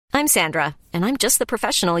I'm Sandra, and I'm just the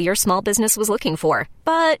professional your small business was looking for.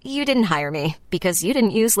 But you didn't hire me because you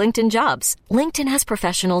didn't use LinkedIn Jobs. LinkedIn has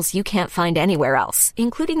professionals you can't find anywhere else,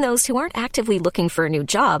 including those who aren't actively looking for a new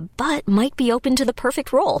job, but might be open to the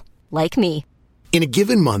perfect role, like me. In a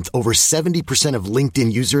given month, over 70% of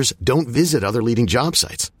LinkedIn users don't visit other leading job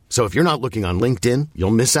sites. So if you're not looking on LinkedIn,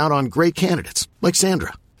 you'll miss out on great candidates like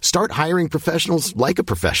Sandra. Start hiring professionals like a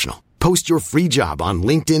professional. Post your free job on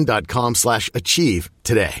linkedin.com/achieve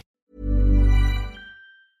today.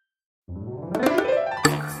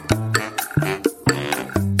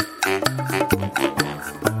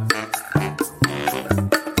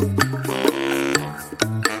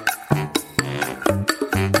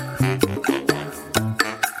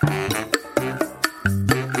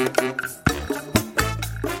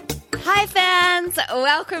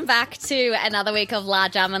 Welcome back to another week of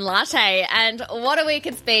Large Almond Latte, and what a week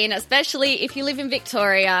it's been, especially if you live in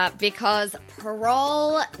Victoria, because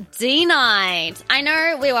parole denied. I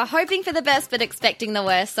know we were hoping for the best but expecting the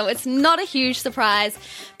worst, so it's not a huge surprise,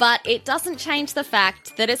 but it doesn't change the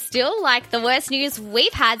fact that it's still like the worst news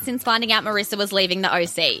we've had since finding out Marissa was leaving the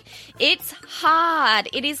OC. It's hard.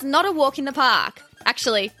 It is not a walk in the park.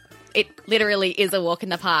 Actually, it literally is a walk in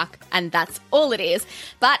the park, and that's all it is,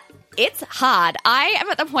 but it's hard. I am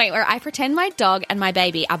at the point where I pretend my dog and my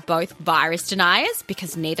baby are both virus deniers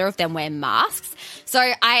because neither of them wear masks, so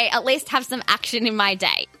I at least have some action in my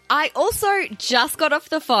day. I also just got off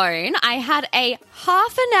the phone. I had a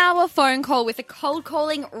half-an-hour phone call with a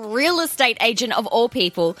cold-calling real estate agent of all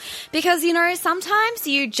people because, you know, sometimes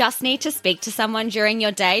you just need to speak to someone during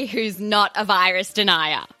your day who's not a virus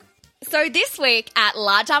denier. So this week at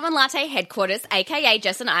Large Almond Latte headquarters, aka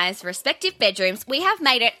Jess and I's respective bedrooms, we have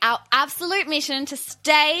made it our absolute mission to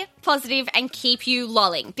stay positive and keep you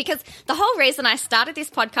lolling. Because the whole reason I started this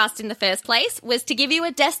podcast in the first place was to give you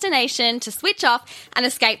a destination to switch off and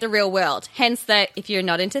escape the real world. Hence the, if you're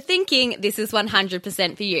not into thinking, this is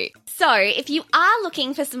 100% for you. So if you are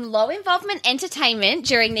looking for some low-involvement entertainment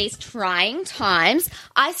during these trying times,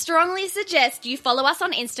 I strongly suggest you follow us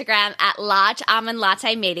on Instagram at Large Almond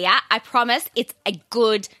Latte Media. I promise it's a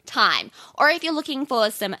good time. Or if you're looking for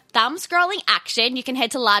some thumb-scrolling action, you can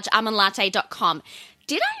head to largealmondlatte.com.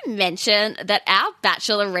 Did I mention that our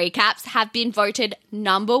Bachelor recaps have been voted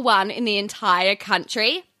number 1 in the entire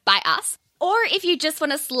country by us? Or if you just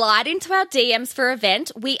want to slide into our DMs for an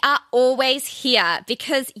event, we are always here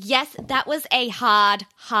because, yes, that was a hard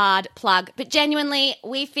plug. But genuinely,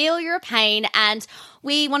 we feel your pain and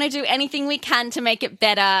we want to do anything we can to make it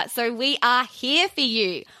better. So we are here for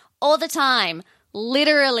you all the time.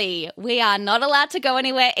 Literally, we are not allowed to go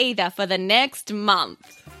anywhere either for the next month.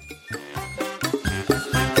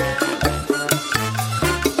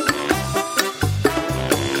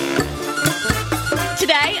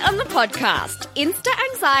 Today on the podcast, Insta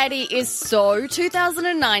anxiety is so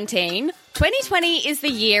 2019. 2020 is the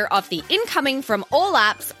year of the incoming from all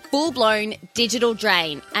apps, full-blown digital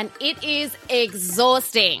drain, and it is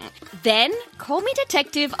exhausting. Then call me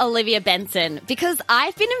Detective Olivia Benson because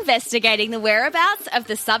I've been investigating the whereabouts of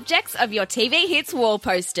the subjects of your TV hits wall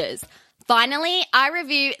posters. Finally, I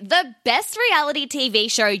review the best reality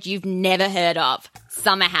TV show you've never heard of,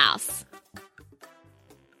 Summer House.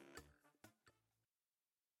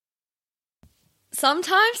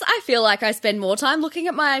 Sometimes I feel like I spend more time looking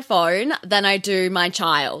at my phone than I do my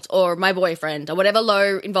child or my boyfriend or whatever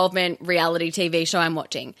low involvement reality TV show I'm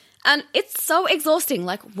watching. And it's so exhausting.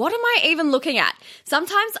 Like, what am I even looking at?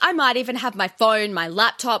 Sometimes I might even have my phone, my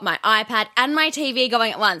laptop, my iPad, and my TV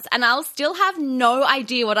going at once, and I'll still have no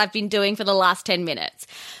idea what I've been doing for the last 10 minutes.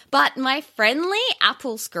 But my friendly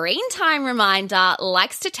Apple Screen Time reminder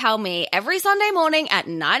likes to tell me every Sunday morning at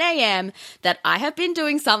 9 a.m. that I have been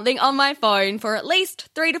doing something on my phone for at least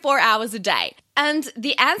 3 to 4 hours a day. And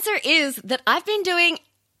the answer is that I've been doing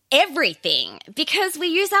everything because we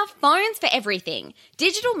use our phones for everything.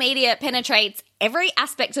 Digital media penetrates every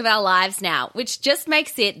aspect of our lives now, which just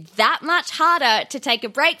makes it that much harder to take a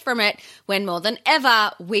break from it when more than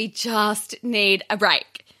ever we just need a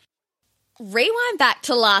break. Rewind back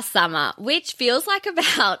to last summer, which feels like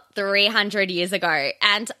about 300 years ago,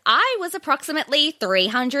 and I was approximately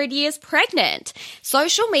 300 years pregnant.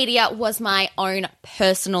 Social media was my own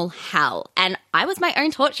personal hell, and I was my own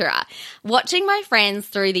torturer. Watching my friends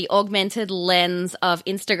through the augmented lens of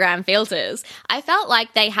Instagram filters, I felt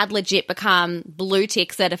like they had legit become blue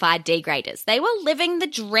tick certified degraders. They were living the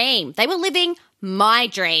dream. They were living my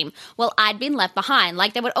dream. Well, I'd been left behind.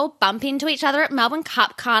 Like, they would all bump into each other at Melbourne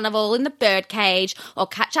Cup Carnival in the Birdcage or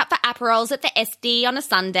catch up for Aperols at the SD on a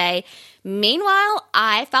Sunday. Meanwhile,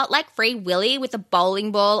 I felt like Free Willy with a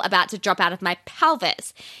bowling ball about to drop out of my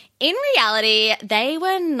pelvis. in reality, they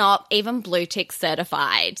were not even blue tick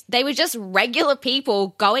certified. They were just regular people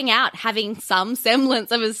going out having some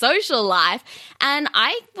semblance of a social life, and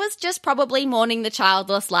I was just probably mourning the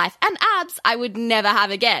childless life and abs I would never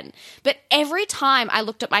have again. But every time I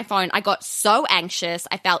looked at my phone, I got so anxious,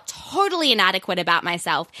 I felt totally inadequate about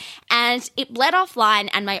myself, and it bled offline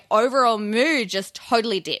and my overall mood just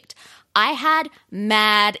totally dipped. I had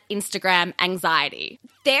mad Instagram anxiety.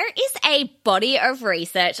 There is a body of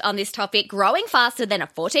research on this topic growing faster than a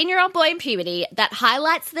 14-year-old boy in puberty that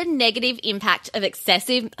highlights the negative impact of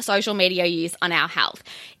excessive social media use on our health.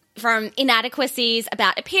 From inadequacies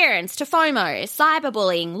about appearance to FOMO,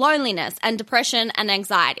 cyberbullying, loneliness, and depression and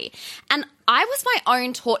anxiety. And I was my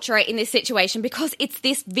own torturer in this situation because it's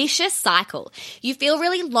this vicious cycle. You feel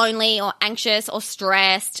really lonely or anxious or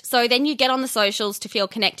stressed, so then you get on the socials to feel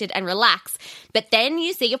connected and relax. But then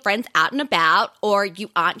you see your friends out and about, or you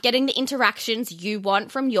aren't getting the interactions you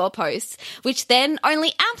want from your posts, which then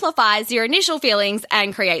only amplifies your initial feelings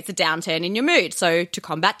and creates a downturn in your mood. So to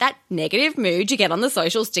combat that negative mood, you get on the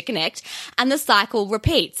socials to connect, and the cycle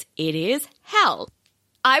repeats. It is hell.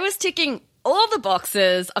 I was ticking all the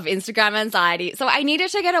boxes of Instagram anxiety, so I needed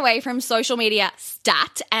to get away from social media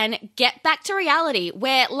stat and get back to reality,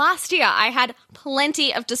 where last year I had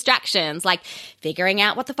plenty of distractions, like figuring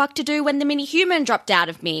out what the fuck to do when the mini human dropped out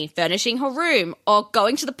of me, furnishing her room, or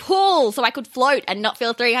going to the pool so I could float and not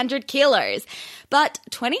feel 300 kilos. But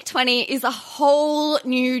 2020 is a whole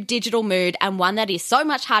new digital mood, and one that is so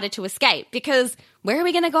much harder to escape, because where are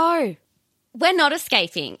we going to go? We're not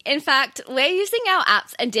escaping. In fact, we're using our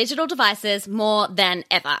apps and digital devices more than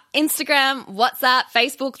ever. Instagram, WhatsApp,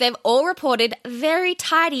 Facebook, they've all reported very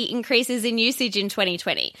tidy increases in usage in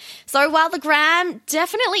 2020. So while the gram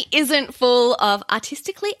definitely isn't full of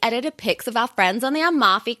artistically edited pics of our friends on the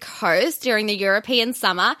Amalfi Coast during the European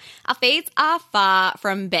summer, our feeds are far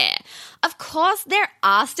from bare. Of course, there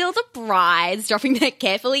are still the brides dropping their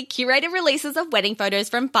carefully curated releases of wedding photos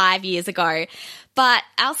from 5 years ago. But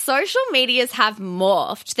our social medias have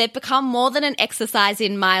morphed. They've become more than an exercise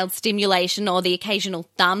in mild stimulation or the occasional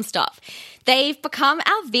thumb stuff. They've become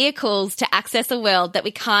our vehicles to access a world that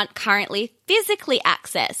we can't currently physically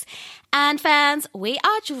access. And fans, we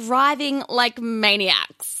are driving like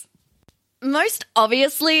maniacs. Most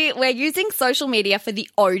obviously, we're using social media for the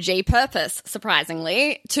OG purpose,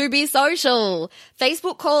 surprisingly, to be social.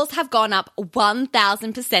 Facebook calls have gone up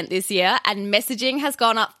 1,000% this year, and messaging has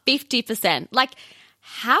gone up 50%. Like,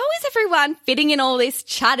 how is everyone fitting in all this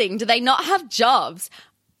chatting? Do they not have jobs?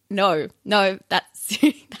 No,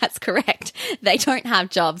 that's correct. They don't have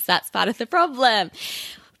jobs. That's part of the problem.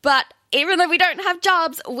 But even though we don't have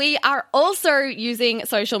jobs, we are also using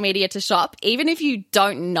social media to shop. Even if you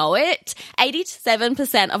don't know it,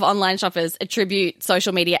 87% of online shoppers attribute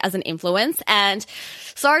social media as an influence. And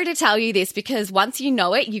sorry to tell you this, because once you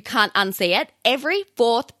know it, you can't unsee it. Every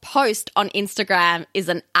fourth post on Instagram is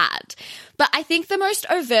an ad. But I think the most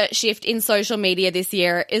overt shift in social media this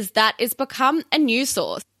year is that it's become a news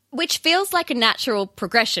source, which feels like a natural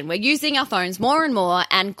progression. We're using our phones more and more,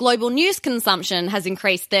 and global news consumption has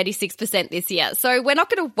increased 36% this year. So we're not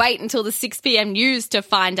going to wait until the 6 p.m. news to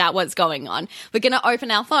find out what's going on. We're going to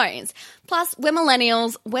open our phones. Plus, we're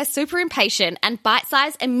millennials, we're super impatient, and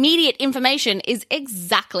bite-sized immediate information is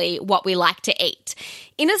exactly what we like to eat.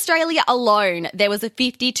 In Australia alone, there was a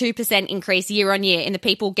 52% increase year on year in the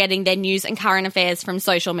people getting their news and current affairs from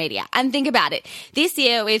social media. And think about it. This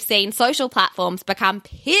year, we've seen social platforms become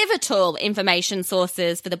pivotal information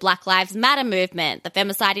sources for the Black Lives Matter movement, the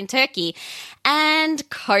femicide in Turkey, and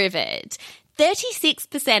COVID.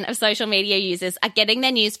 36% of social media users are getting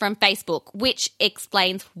their news from Facebook, which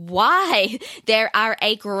explains why there are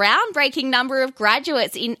a groundbreaking number of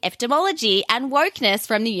graduates in etymology and wokeness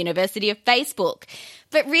from the University of Facebook.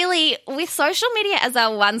 But really, with social media as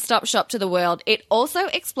our one-stop shop to the world, it also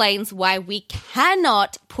explains why we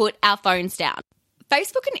cannot put our phones down.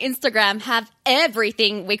 Facebook and Instagram have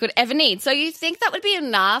everything we could ever need. So you think that would be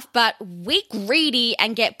enough, but we're greedy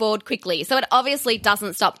and get bored quickly. So it obviously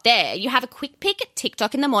doesn't stop there. You have a quick peek at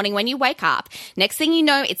TikTok in the morning when you wake up. Next thing you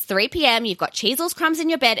know, it's 3 p.m. You've got Cheezels crumbs in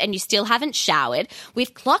your bed and you still haven't showered.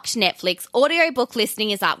 We've clocked Netflix. Audiobook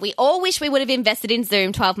listening is up. We all wish we would have invested in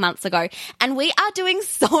Zoom 12 months ago. And we are doing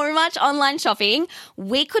so much online shopping.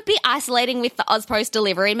 We could be isolating with the Ozpost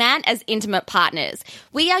delivery man as intimate partners.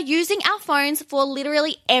 We are using our phones for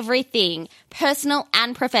literally everything, personal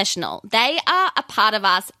and professional. They are a part of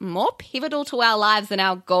us, more pivotal to our lives than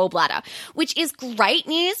our gallbladder, which is great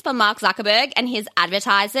news for Mark Zuckerberg and his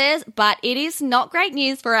advertisers, but it is not great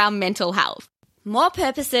news for our mental health. More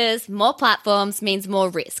purposes, more platforms means more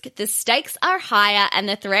risk. The stakes are higher and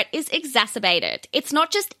the threat is exacerbated. It's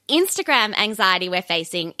not just Instagram anxiety we're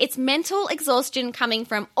facing, it's mental exhaustion coming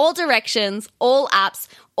from all directions, all apps,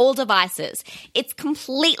 all devices. It's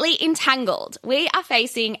completely entangled. We are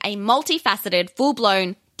facing a multifaceted,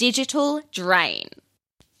 full-blown digital drain.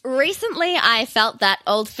 Recently, I felt that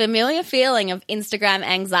old familiar feeling of Instagram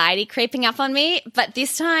anxiety creeping up on me, but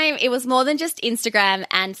this time it was more than just Instagram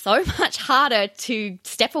and so much harder to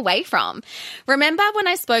step away from. Remember when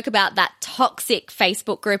I spoke about that toxic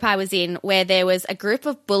Facebook group I was in where there was a group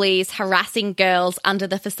of bullies harassing girls under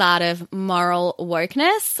the facade of moral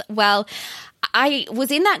wokeness? Well, I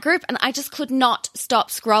was in that group and I just could not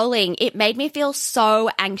stop scrolling. It made me feel so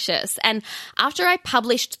anxious. And after I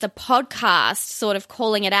published the podcast, sort of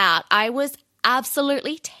calling it out, I was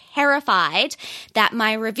absolutely terrified that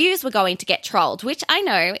my reviews were going to get trolled, which I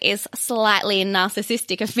know is slightly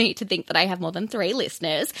narcissistic of me to think that I have more than 3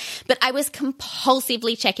 listeners, but I was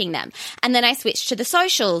compulsively checking them. And then I switched to the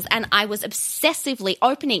socials and I was obsessively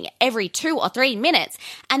opening every 2 or 3 minutes.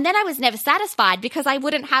 And then I was never satisfied because I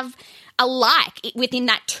wouldn't have a like within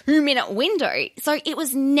that 2-minute window. So it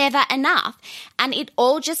was never enough. And it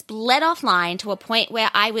all just bled offline to a point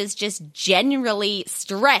where I was just generally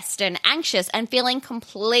stressed and anxious and feeling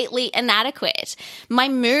completely inadequate. My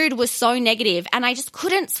mood was so negative and I just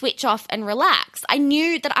couldn't switch off and relax. I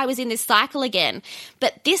knew that I was in this cycle again,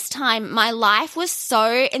 but this time my life was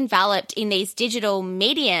so enveloped in these digital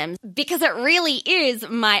mediums because it really is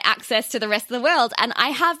my access to the rest of the world and I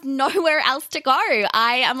have nowhere else to go.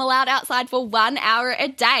 I am allowed outside for 1 hour a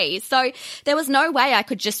day. So there was no way I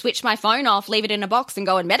could just switch my phone off, leave it in a box and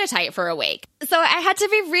go and meditate for a week. So I had to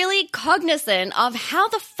be really cognizant of how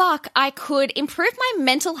the fuck I could improve my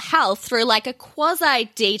mental health through like a quasi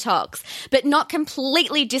detox, but not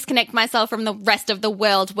completely disconnect myself from the rest of the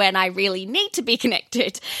world when I really need to be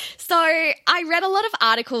connected. So I read a lot of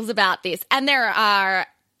articles about this and there are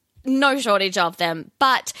no shortage of them,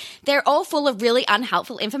 but they're all full of really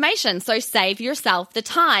unhelpful information. So save yourself the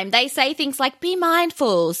time. They say things like be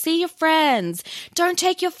mindful, see your friends, don't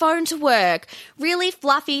take your phone to work, really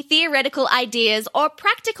fluffy theoretical ideas or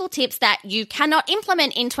practical tips that you cannot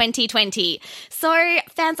implement in 2020. So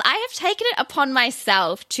fans, I have taken it upon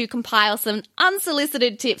myself to compile some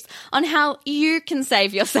unsolicited tips on how you can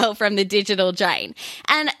save yourself from the digital drain.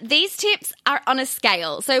 And these tips are on a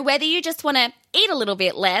scale. So whether you just want to eat a little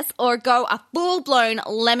bit less or go a full-blown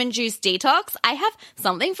lemon juice detox, I have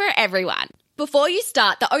something for everyone. Before you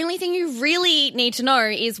start, the only thing you really need to know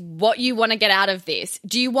is what you want to get out of this.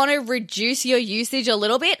 Do you want to reduce your usage a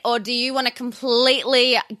little bit or do you want to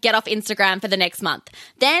completely get off Instagram for the next month?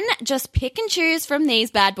 Then just pick and choose from these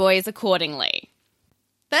bad boys accordingly.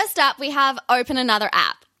 First up, we have Open Another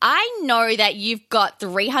App. I know that you've got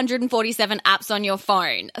 347 apps on your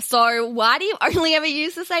phone, so why do you only ever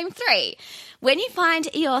use the same 3? When you find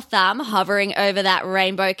your thumb hovering over that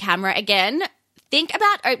rainbow camera again, think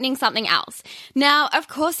about opening something else. Now, of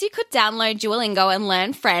course, you could download Duolingo and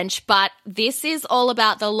learn French, but this is all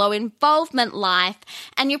about the low involvement life,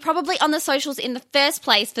 and you're probably on the socials in the first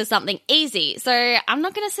place for something easy, so I'm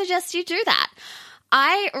not going to suggest you do that.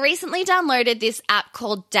 I recently downloaded this app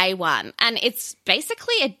called Day One, and it's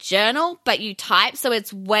basically a journal, but you type, so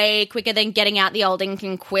it's way quicker than getting out the old ink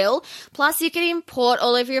and quill. Plus, you can import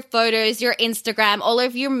all of your photos, your Instagram, all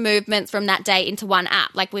of your movements from that day into one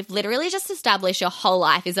app. Like, we've literally just established your whole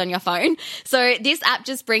life is on your phone. So this app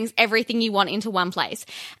just brings everything you want into one place.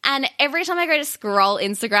 And every time I go to scroll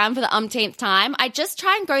Instagram for the umpteenth time, I just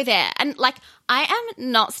try and go there. And like, I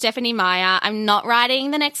am not Stephanie Meyer. I'm not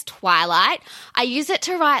writing the next Twilight. I use it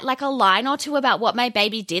to write like a line or two about what my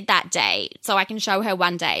baby did that day so I can show her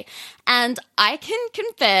one day. And I can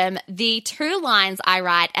confirm the 2 lines I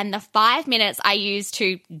write and the 5 minutes I use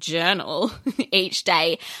to journal each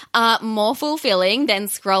day are more fulfilling than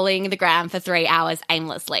scrolling the gram for 3 hours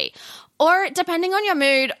aimlessly. Or, depending on your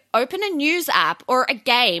mood, open a news app or a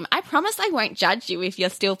game. I promise I won't judge you if you're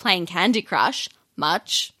still playing Candy Crush.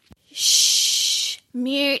 Much. Shh,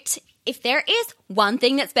 mute. If there is one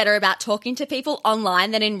thing that's better about talking to people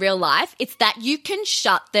online than in real life, it's that you can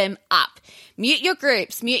shut them up. Mute your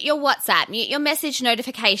groups, mute your WhatsApp, mute your message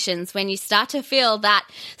notifications when you start to feel that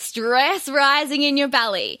stress rising in your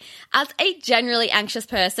belly. As a generally anxious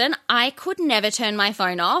person, I could never turn my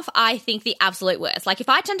phone off. I think the absolute worst. Like if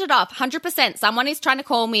I turned it off, 100%, someone is trying to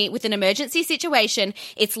call me with an emergency situation,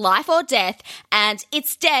 it's life or death, and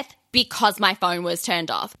it's death because my phone was turned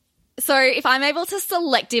off. So if I'm able to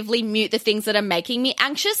selectively mute the things that are making me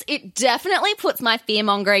anxious, it definitely puts my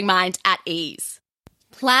fear-mongering mind at ease.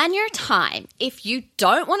 Plan your time. If you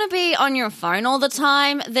don't want to be on your phone all the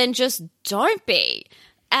time, then just don't be.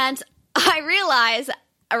 And I realize,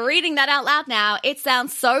 reading that out loud now, it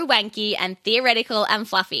sounds so wanky and theoretical and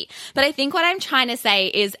fluffy. But I think what I'm trying to say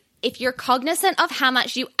is, if you're cognizant of how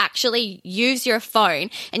much you actually use your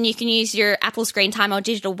phone, and you can use your Apple Screen Time or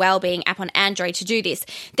Digital Wellbeing app on Android to do this,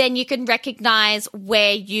 then you can recognize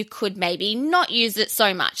where you could maybe not use it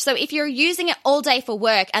so much. So if you're using it all day for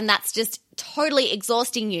work and that's just totally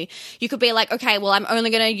exhausting you, you could be like, okay, well, I'm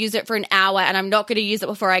only going to use it for an hour and I'm not going to use it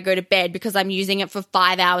before I go to bed because I'm using it for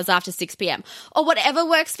 5 hours after 6 p.m. or whatever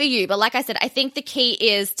works for you. But like I said, I think the key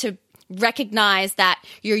is to recognize that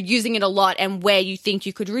you're using it a lot and where you think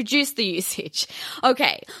you could reduce the usage.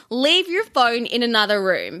 Okay, leave your phone in another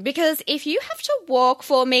room, because if you have to walk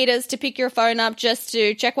 4 meters to pick your phone up just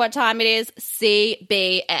to check what time it is,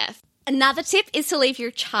 CBF. Another tip is to leave your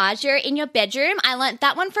charger in your bedroom. I learned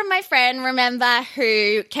that one from my friend, remember,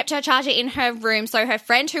 who kept her charger in her room so her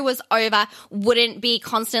friend who was over wouldn't be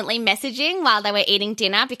constantly messaging while they were eating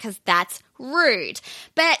dinner, because that's rude.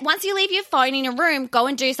 But once you leave your phone in your room, go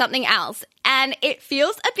and do something else. And it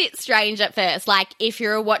feels a bit strange at first, like if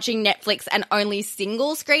you're watching Netflix and only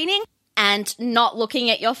single screening and not looking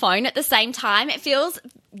at your phone at the same time,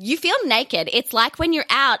 you feel naked. It's like when you're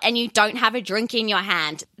out and you don't have a drink in your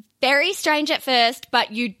hand. Very strange at first,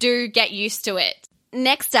 but you do get used to it.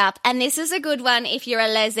 Next up, and this is a good one if you're a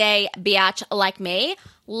laissez biatch like me,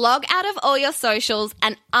 log out of all your socials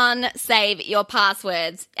and unsave your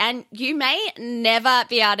passwords. And you may never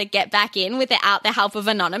be able to get back in without the help of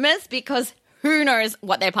Anonymous, because who knows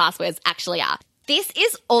what their passwords actually are. This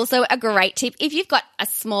is also a great tip if you've got a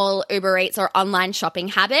small Uber Eats or online shopping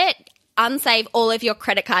habit. Unsave all of your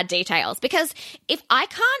credit card details, because if I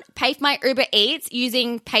can't pay for my Uber Eats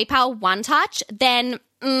using PayPal One Touch, then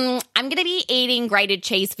I'm going to be eating grated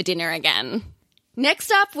cheese for dinner again.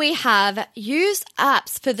 Next up, we have use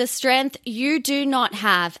apps for the strength you do not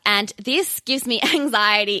have, and this gives me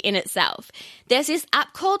anxiety in itself. There's this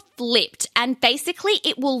app called Flipped, and basically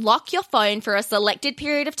it will lock your phone for a selected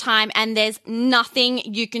period of time and there's nothing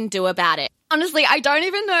you can do about it. Honestly, I don't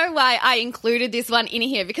even know why I included this one in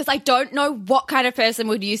here, because I don't know what kind of person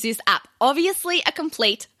would use this app. Obviously, a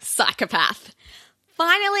complete psychopath.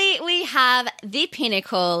 Finally, we have the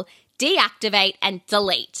pinnacle: deactivate and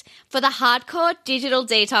delete. For the hardcore digital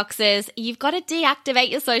detoxers, you've got to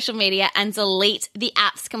deactivate your social media and delete the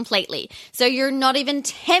apps completely. So you're not even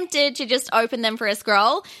tempted to just open them for a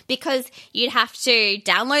scroll, because you'd have to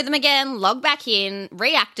download them again, log back in,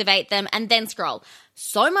 reactivate them, and then scroll.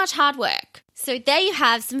 So much hard work. So there you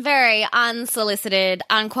have some very unsolicited,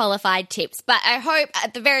 unqualified tips. But I hope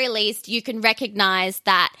at the very least you can recognize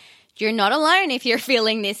that you're not alone if you're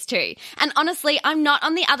feeling this too. And honestly, I'm not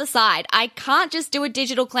on the other side. I can't just do a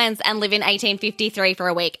digital cleanse and live in 1853 for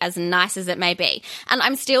a week, as nice as it may be. And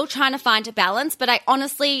I'm still trying to find a balance, but I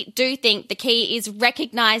honestly do think the key is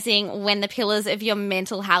recognizing when the pillars of your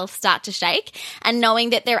mental health start to shake, and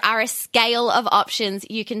knowing that there are a scale of options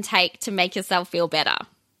you can take to make yourself feel better.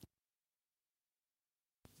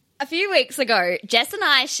 A few weeks ago, Jess and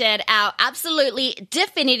I shared our absolutely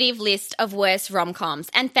definitive list of worst rom-coms,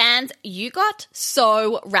 and fans, you got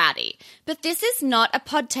so rowdy. But this is not a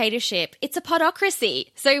podtatorship, it's a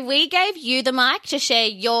podocracy. So we gave you the mic to share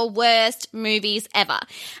your worst movies ever.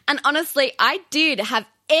 And honestly, I did have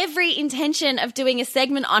every intention of doing a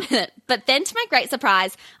segment on it, but then to my great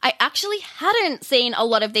surprise, I actually hadn't seen a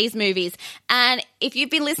lot of these movies. And if you've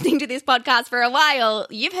been listening to this podcast for a while,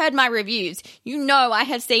 you've heard my reviews. You know I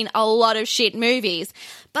have seen a lot of shit movies.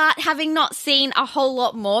 But having not seen a whole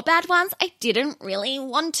lot more bad ones, I didn't really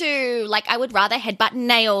want to. Like, I would rather headbutt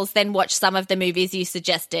nails than watch some of the movies you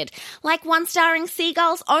suggested. Like one starring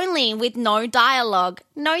seagulls only with no dialogue.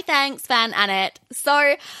 No thanks, Fan Annette.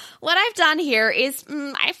 So what I've done here is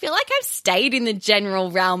I feel like I've stayed in the general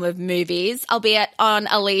realm of movies, albeit on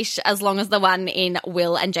a leash as long as the one in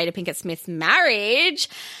Will and Jada Pinkett Smith's marriage.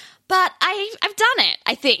 But I've done it,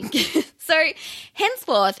 I think. So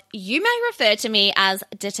henceforth, you may refer to me as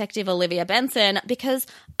Detective Olivia Benson, because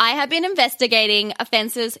I have been investigating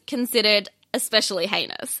offences considered especially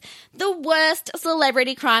heinous. The worst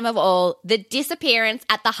celebrity crime of all, the disappearance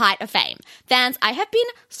at the height of fame. Fans, I have been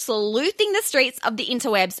sleuthing the streets of the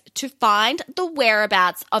interwebs to find the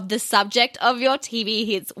whereabouts of the subject of your TV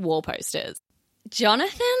hits wall posters.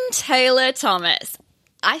 Jonathan Taylor Thomas.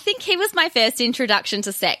 I think he was my first introduction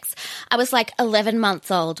to sex. I was like 11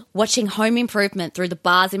 months old, watching Home Improvement through the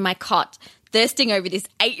bars in my cot, thirsting over this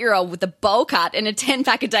 8-year-old with a bowl cut and a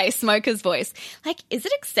 10-pack a day smoker's voice. Like, is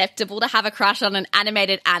it acceptable to have a crush on an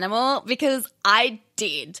animated animal? Because I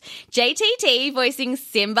did. JTT voicing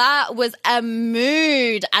Simba was a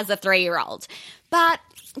mood as a 3-year-old. But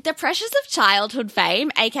the pressures of childhood fame,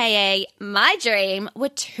 aka my dream, were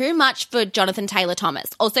too much for Jonathan Taylor Thomas.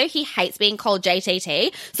 Also, he hates being called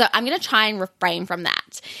JTT, so I'm going to try and refrain from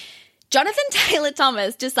that. Jonathan Taylor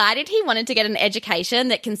Thomas decided he wanted to get an education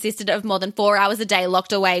that consisted of more than 4 hours a day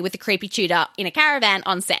locked away with a creepy tutor in a caravan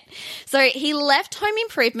on set. So he left home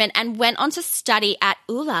improvement and went on to study at,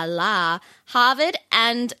 Harvard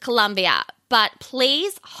and Columbia. But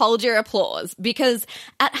please hold your applause, because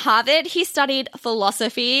at Harvard he studied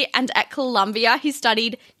philosophy and at Columbia he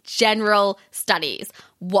studied general studies.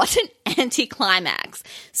 What an anticlimax.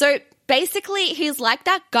 So basically, he's like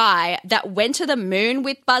that guy that went to the moon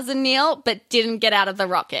with Buzz and Neil but didn't get out of the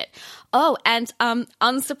rocket. Oh, and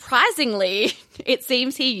unsurprisingly, it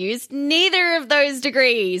seems he used neither of those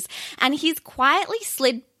degrees, and he's quietly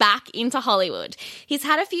slid back into Hollywood. He's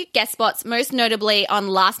had a few guest spots, most notably on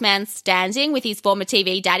Last Man Standing with his former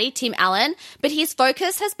TV daddy, Tim Allen, but his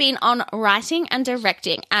focus has been on writing and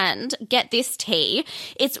directing, and get this tea,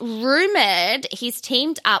 it's rumoured he's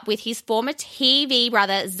teamed up with his former TV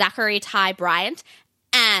brother, Zachary Ty Bryant,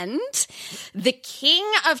 and the king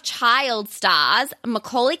of child stars,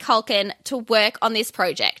 Macaulay Culkin, to work on this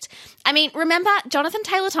project. I mean, remember, Jonathan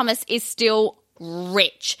Taylor Thomas is still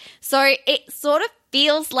rich, so it sort of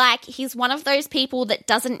feels like he's one of those people that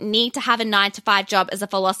doesn't need to have a 9-to-5 job as a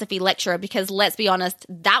philosophy lecturer, because let's be honest,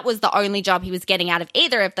 that was the only job he was getting out of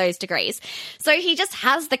either of those degrees. So he just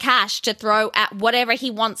has the cash to throw at whatever he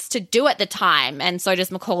wants to do at the time, and so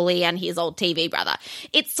does Macaulay and his old TV brother.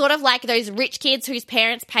 It's sort of like those rich kids whose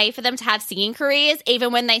parents pay for them to have singing careers,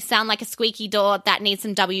 even when they sound like a squeaky door that needs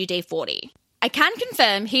some WD-40. I can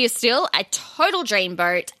confirm he is still a total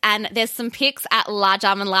dreamboat, and there's some pics at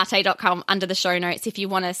largealmondlatte.com under the show notes if you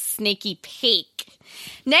want a sneaky peek.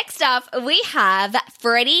 Next up, we have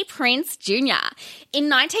Freddie Prinze Jr. In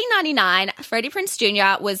 1999, Freddie Prinze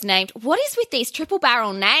Jr. was named, what is with these triple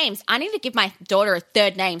barrel names? I need to give my daughter a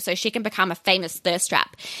third name so she can become a famous thirst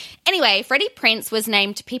trap. Anyway, Freddie Prinze was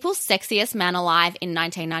named People's Sexiest Man Alive in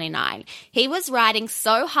 1999. He was riding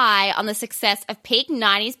so high on the success of peak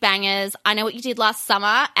 90s bangers, I Know What You Did Last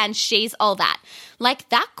Summer, and She's All That. Like,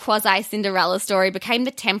 that quasi-Cinderella story became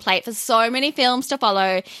the template for so many films to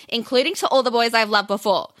follow, including To All the Boys I've Loved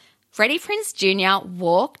Before. Freddie Prinze Jr.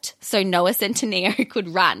 walked so Noah Centineo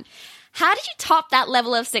could run. How did you top that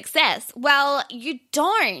level of success? Well, you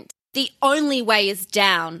don't. The only way is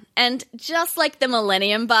down. And just like the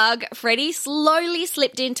Millennium Bug, Freddie slowly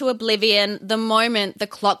slipped into oblivion the moment the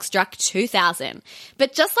clock struck 2000.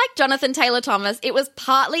 But just like Jonathan Taylor Thomas, it was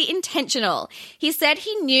partly intentional. He said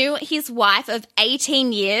he knew his wife of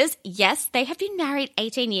 18 years, yes, they have been married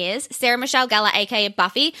 18 years, Sarah Michelle Gellar, aka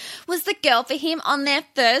Buffy, was the girl for him on their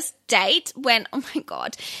first date when, oh my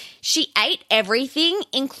God, she ate everything,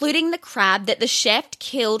 including the crab that the chef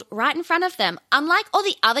killed right in front of them, unlike all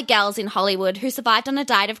the other gals in Hollywood who survived on a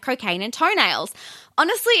diet of cocaine and toenails.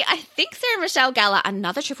 Honestly, I think Sarah Michelle Gellar,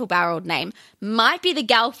 another triple-barreled name, might be the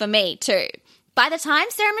gal for me too. By the time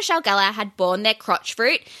Sarah Michelle Gellar had born their crotch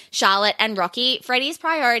fruit, Charlotte and Rocky, Freddie's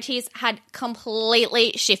priorities had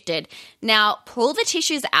completely shifted. Now, pull the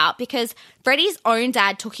tissues out, because Freddie's own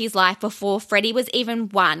dad took his life before Freddie was even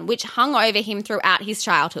 1, which hung over him throughout his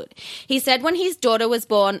childhood. He said when his daughter was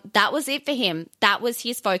born, that was it for him. That was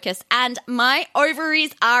his focus. And my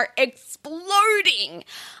ovaries are exploding.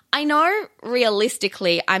 I know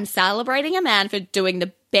realistically I'm celebrating a man for doing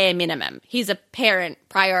the bare minimum. He's a parent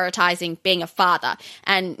prioritizing being a father,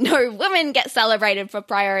 and no woman gets celebrated for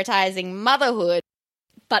prioritizing motherhood.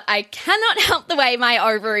 But I cannot help the way my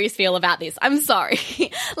ovaries feel about this. I'm sorry.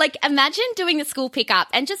 Like, imagine doing the school pickup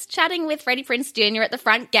and just chatting with Freddie Prinze Jr. at the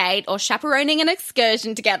front gate, or chaperoning an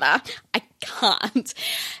excursion together. I can't.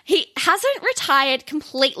 He hasn't retired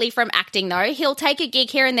completely from acting, though. He'll take a gig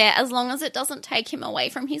here and there as long as it doesn't take him away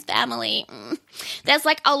from his family. There's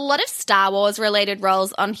like a lot of Star Wars related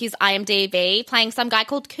roles on his IMDb, playing some guy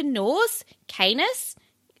called Canis?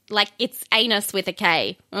 Like, it's anus with a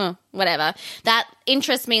K. Whatever. That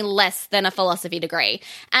interests me less than a philosophy degree.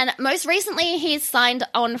 And most recently, he's signed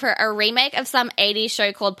on for a remake of some 80s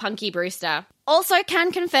show called Punky Brewster. Also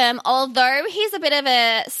can confirm, although he's a bit of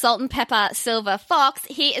a salt and pepper silver fox,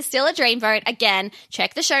 he is still a dreamboat. Again,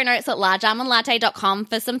 check the show notes at largealmondlatte.com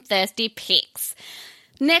for some thirsty pics.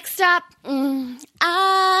 Next up,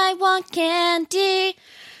 I want candy.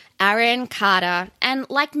 Aaron Carter. And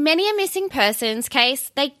like many a missing persons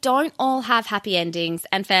case, they don't all have happy endings,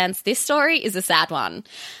 and fans, this story is a sad one.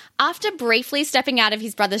 After briefly stepping out of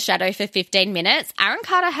his brother's shadow for 15 minutes, Aaron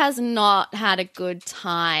Carter has not had a good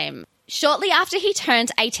time. Shortly after he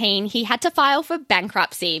turned 18, he had to file for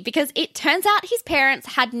bankruptcy because it turns out his parents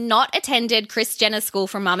had not attended Kris Jenner's school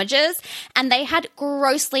for momages and they had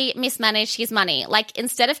grossly mismanaged his money. Like,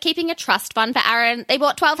 instead of keeping a trust fund for Aaron, they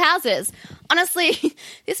bought 12 houses. Honestly,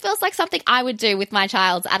 this feels like something I would do with my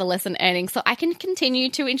child's adolescent earnings so I can continue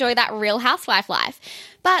to enjoy that Real Housewife life.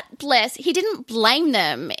 But bless, he didn't blame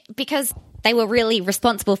them because they were really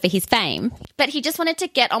responsible for his fame, but he just wanted to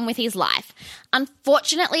get on with his life.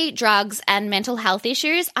 Unfortunately, drugs and mental health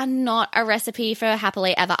issues are not a recipe for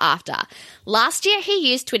happily ever after. Last year, he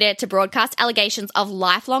used Twitter to broadcast allegations of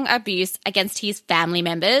lifelong abuse against his family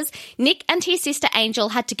members. Nick and his sister Angel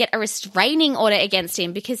had to get a restraining order against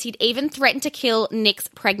him because he'd even threatened to kill Nick's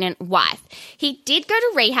pregnant wife. He did go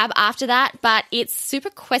to rehab after that, but it's super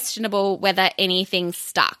questionable whether anything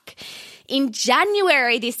stuck. In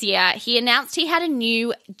January this year, he announced he had a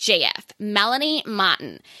new GF, Melanie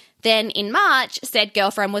Martin. Then in March, said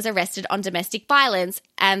girlfriend was arrested on domestic violence.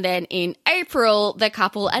 And then in April, the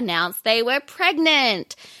couple announced they were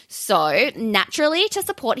pregnant. So naturally, to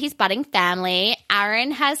support his budding family,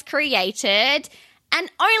 Aaron has created an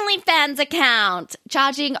OnlyFans account,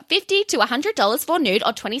 charging $50 to $100 for nude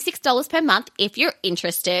or $26 per month if you're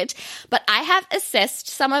interested. But I have assessed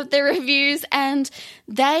some of the reviews and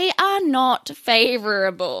they are not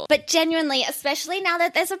favorable. But genuinely, especially now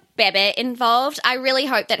that there's a bebe involved, I really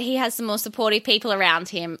hope that he has some more supportive people around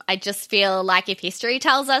him. I just feel like if history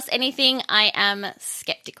tells us anything, I am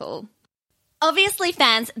skeptical. Obviously,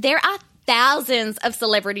 fans, there are thousands of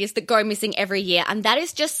celebrities that go missing every year, and that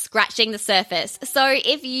is just scratching the surface. So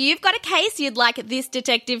if you've got a case you'd like this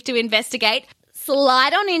detective to investigate,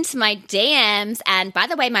 slide on into my DMs. And by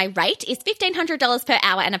the way, my rate is $1,500 per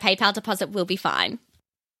hour and a PayPal deposit will be fine.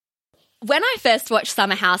 When I first watched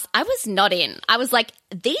Summer House, I was not in. I was like,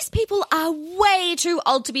 these people are way too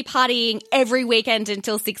old to be partying every weekend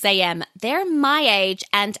until 6 a.m. They're my age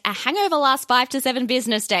and a hangover lasts 5 to 7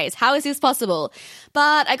 business days. How is this possible?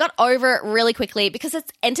 But I got over it really quickly because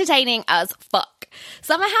it's entertaining as fuck.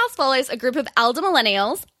 Summer House follows a group of elder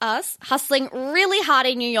millennials, us, hustling really hard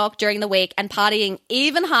in New York during the week and partying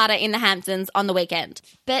even harder in the Hamptons on the weekend.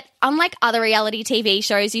 But unlike other reality TV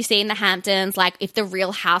shows you see in the Hamptons, like if the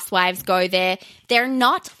Real Housewives go there, they're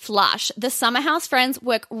not flush. The Summer House friends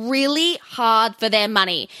work really hard for their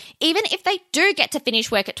money, even if they do get to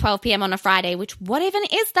finish work at 12 p.m. on a Friday, which what even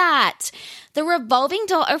is that? The revolving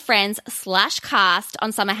door of friends / cast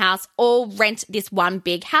on Summer House all rent this one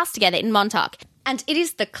big house together in Montauk. And it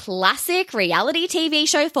is the classic reality TV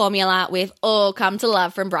show formula we've all come to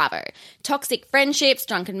love from Bravo. Toxic friendships,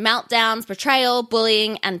 drunken meltdowns, betrayal,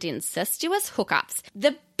 bullying, and incestuous hookups.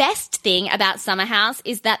 The best thing about Summer House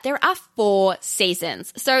is that there are 4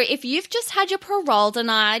 seasons. So if you've just had your parole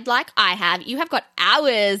denied like I have, you have got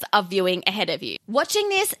hours of viewing ahead of you. Watching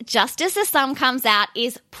this just as the sun comes out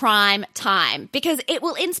is prime time because it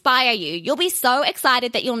will inspire you. You'll be so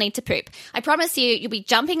excited that you'll need to poop. I promise you'll be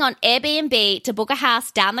jumping on Airbnb to book a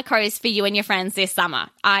house down the coast for you and your friends this summer.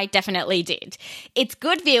 I definitely did. It's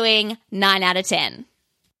good viewing, 9 out of 10.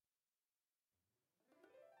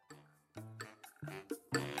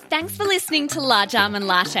 Thanks for listening to Large Almond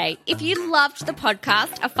Latte. If you loved the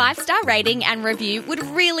podcast, a 5-star rating and review would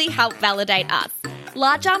really help validate us.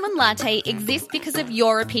 Large Almond Latte exists because of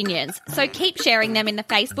your opinions, so keep sharing them in the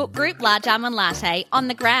Facebook group Large Almond Latte, on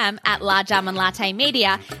the gram at Large Almond Latte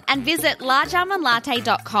Media, and visit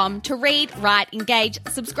largealmondlatte.com to read, write, engage,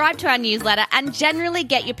 subscribe to our newsletter, and generally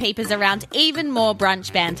get your peepers around even more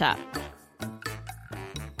brunch banter.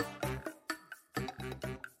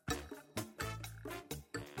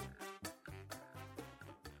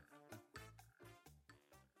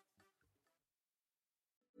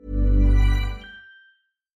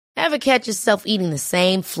 Ever catch yourself eating the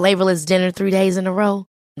same flavorless dinner 3 days in a row?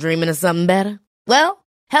 Dreaming of something better? Well,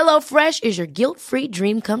 HelloFresh is your guilt-free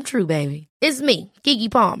dream come true, baby. It's me, Keke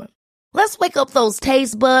Palmer. Let's wake up those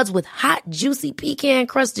taste buds with hot, juicy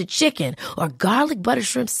pecan-crusted chicken or garlic butter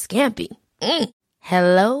shrimp scampi.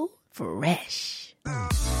 Hello Fresh.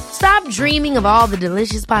 Stop dreaming of all the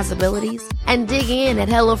delicious possibilities and dig in at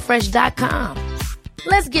HelloFresh.com.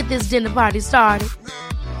 Let's get this dinner party started.